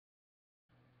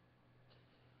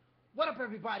What up,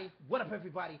 everybody? What up,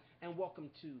 everybody? And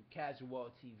welcome to Casual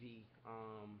TV.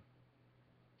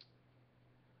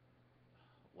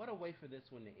 What a way for this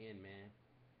one to end, man.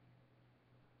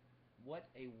 What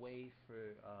a way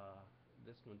for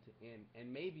this one to end,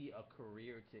 and maybe a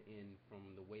career to end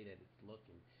from the way that it's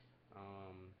looking.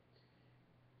 Um,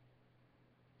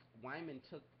 Weidman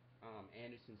took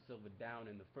Anderson Silva down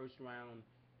in the first round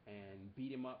and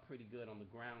beat him up pretty good on the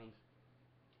ground.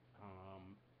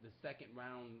 The second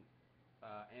round,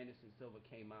 Anderson Silva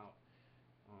came out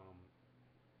um,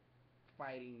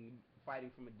 fighting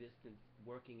from a distance,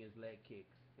 working his leg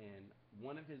kicks, and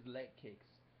one of his leg kicks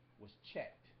was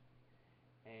checked,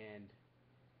 and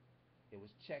it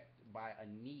was checked by a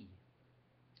knee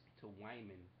to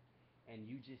Weidman, and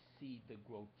you just see the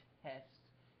grotesque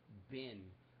bend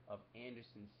of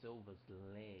Anderson Silva's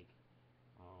leg.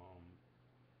 Um,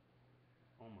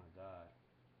 oh my God,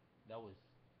 that was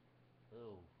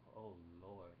oh, oh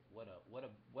Lord, what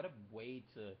a way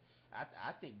to.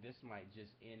 I think this might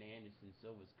just end Anderson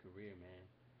Silva's career, man.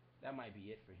 That might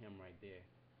be it for him right there.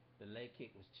 The leg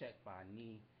kick was checked by a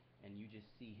knee, and you just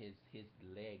see his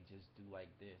leg just do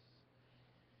like this.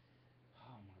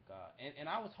 Oh my God. And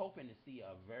I was hoping to see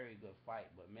a very good fight,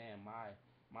 but man,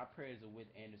 my prayers are with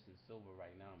Anderson Silva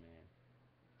right now, man.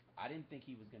 I didn't think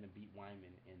he was gonna beat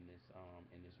Weidman in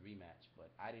this rematch,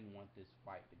 but I didn't want this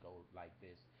fight to go like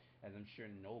this, as I'm sure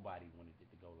nobody wanted it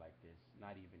to go like this.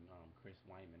 Not even Chris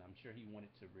Weidman. I'm sure he wanted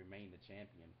to remain the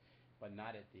champion, but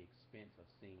not at the expense of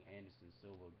seeing Anderson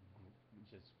Silva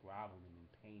just groveling and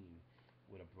painting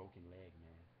with a broken leg,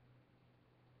 man.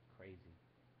 Crazy.